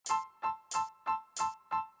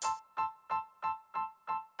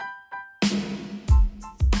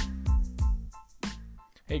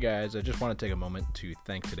Hey guys, I just want to take a moment to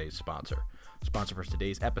thank today's sponsor. The sponsor for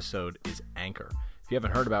today's episode is Anchor. If you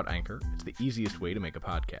haven't heard about Anchor, it's the easiest way to make a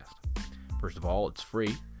podcast. First of all, it's free,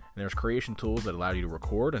 and there's creation tools that allow you to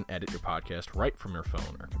record and edit your podcast right from your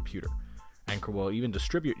phone or computer. Anchor will even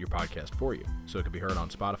distribute your podcast for you, so it can be heard on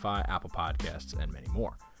Spotify, Apple Podcasts, and many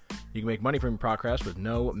more. You can make money from your podcast with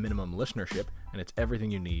no minimum listenership, and it's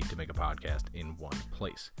everything you need to make a podcast in one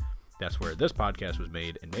place. That's where this podcast was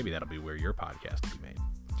made, and maybe that'll be where your podcast will be made.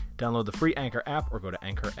 Download the free Anchor app or go to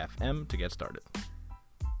Anchor FM to get started.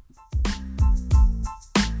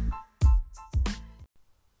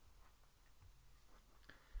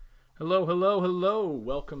 Hello.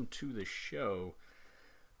 Welcome to the show.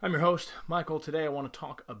 I'm your host, Michael. Today I want to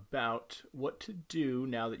talk about what to do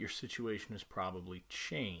now that your situation has probably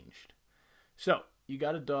changed. So, you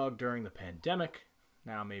got a dog during the pandemic.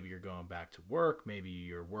 Now maybe you're going back to work. Maybe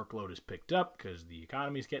your workload is picked up because the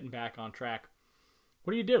economy's getting back on track.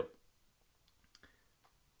 What do you do?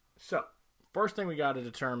 So, first thing we got to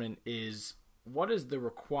determine is what is the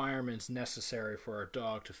requirements necessary for our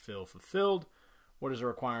dog to feel fulfilled? What is the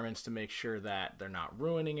requirements to make sure that they're not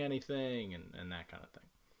ruining anything and that kind of thing.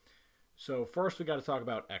 So first we got to talk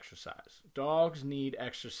about exercise. Dogs need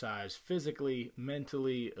exercise physically,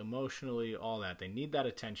 mentally, emotionally, all that. They need that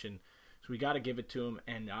attention. So we got to give it to them.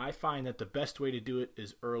 And I find that the best way to do it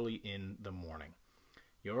is early in the morning.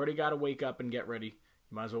 You already got to wake up and get ready.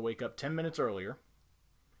 You might as well wake up 10 minutes earlier.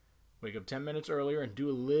 Wake up 10 minutes earlier and do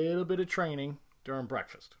a little bit of training during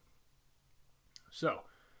breakfast. So,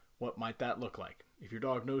 what might that look like? If your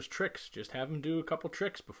dog knows tricks, just have him do a couple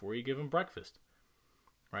tricks before you give him breakfast.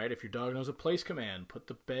 Right? If your dog knows a place command, put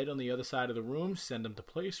the bed on the other side of the room, send him to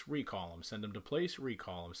place, recall him. Send him to place,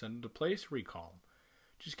 recall him. Send him to place, recall him.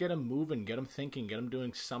 Just get him moving, get him thinking, get him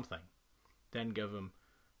doing something. Then give him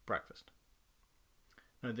breakfast.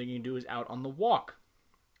 Another thing you can do is out on the walk.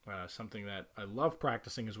 Something that I love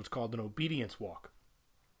practicing is what's called an obedience walk.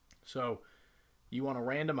 So you want to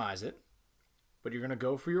randomize it, but you're going to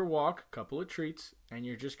go for your walk, a couple of treats, and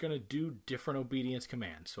you're just going to do different obedience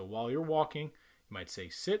commands. So while you're walking, you might say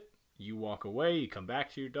sit, you walk away, you come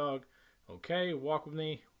back to your dog, okay, walk with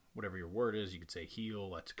me, whatever your word is. You could say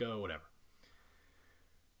heel, let's go, whatever.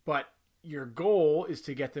 But your goal is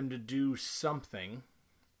to get them to do something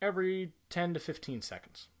every 10 to 15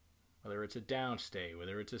 seconds. Whether it's a downstay,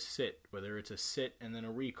 whether it's a sit and then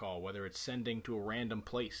a recall, whether it's sending to a random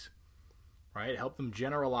place, right? Help them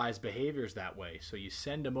generalize behaviors that way. So you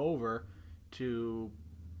send them over to,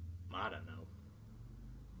 I don't know.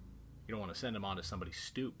 You don't want to send them onto somebody's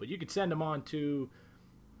stoop, but you could send them on to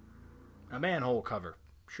a manhole cover.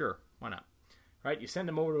 Sure, why not? Right? You send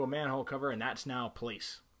them over to a manhole cover, and that's now a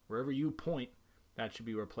place. Wherever you point, that should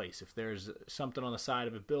be your place. If there's something on the side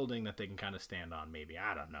of a building that they can kind of stand on, maybe.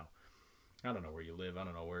 I don't know. I don't know where you live. I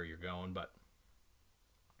don't know where you're going, but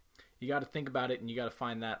you got to think about it, and you got to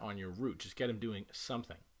find that on your route. Just get them doing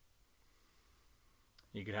something.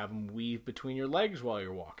 You could have them weave between your legs while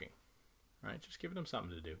you're walking, right? Just giving them something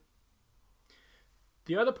to do.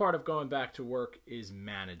 The other part of going back to work is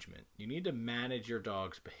management. You need to manage your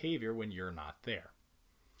dog's behavior when you're not there.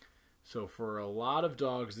 So for a lot of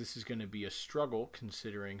dogs, this is going to be a struggle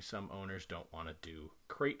considering some owners don't want to do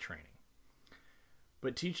crate training.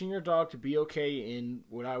 But teaching your dog to be okay in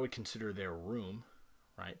what I would consider their room,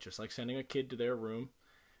 right? Just like sending a kid to their room,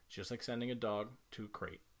 just like sending a dog to a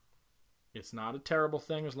crate. It's not a terrible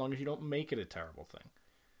thing as long as you don't make it a terrible thing.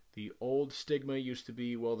 The old stigma used to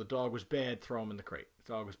be, well, the dog was bad, throw him in the crate.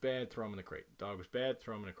 The dog was bad, throw him in the crate. The dog was bad,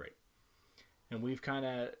 throw him in the crate. And we've kind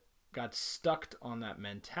of got stuck on that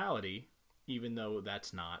mentality, even though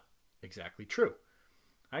that's not exactly true.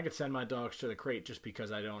 I could send my dogs to the crate just because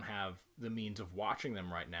I don't have the means of watching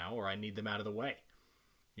them right now, or I need them out of the way.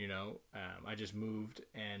 You know, I just moved,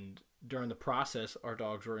 and during the process, our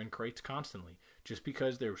dogs were in crates constantly. Just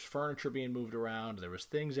because there was furniture being moved around, there was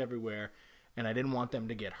things everywhere, and I didn't want them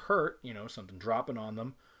to get hurt, you know, something dropping on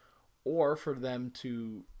them, or for them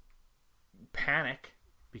to panic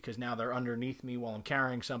because now they're underneath me while I'm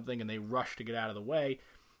carrying something and they rush to get out of the way,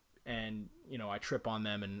 and, you know, I trip on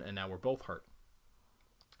them and now we're both hurt.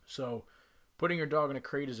 So putting your dog in a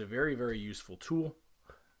crate is a very, very useful tool.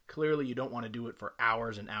 Clearly, you don't want to do it for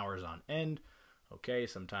hours and hours on end. Okay,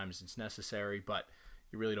 sometimes it's necessary, but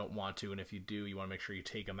you really don't want to. And if you do, you want to make sure you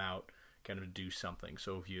take them out, kind of do something.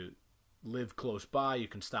 So if you live close by, you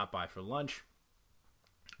can stop by for lunch.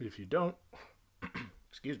 If you don't,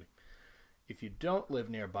 excuse me, if you don't live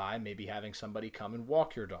nearby, maybe having somebody come and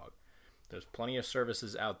walk your dog. There's plenty of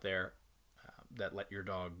services out there that let your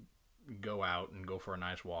dog go out and go for a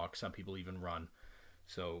nice walk. Some people even run.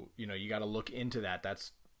 So, you know, you got to look into that.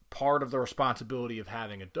 That's part of the responsibility of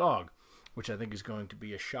having a dog, which I think is going to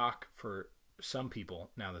be a shock for some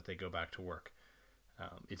people now that they go back to work.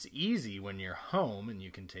 It's easy when you're home and you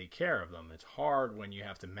can take care of them. It's hard when you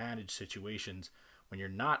have to manage situations when you're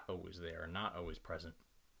not always there, not always present.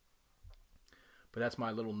 But that's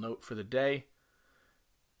my little note for the day.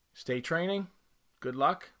 Stay training. Good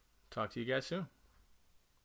luck. Talk to you guys soon.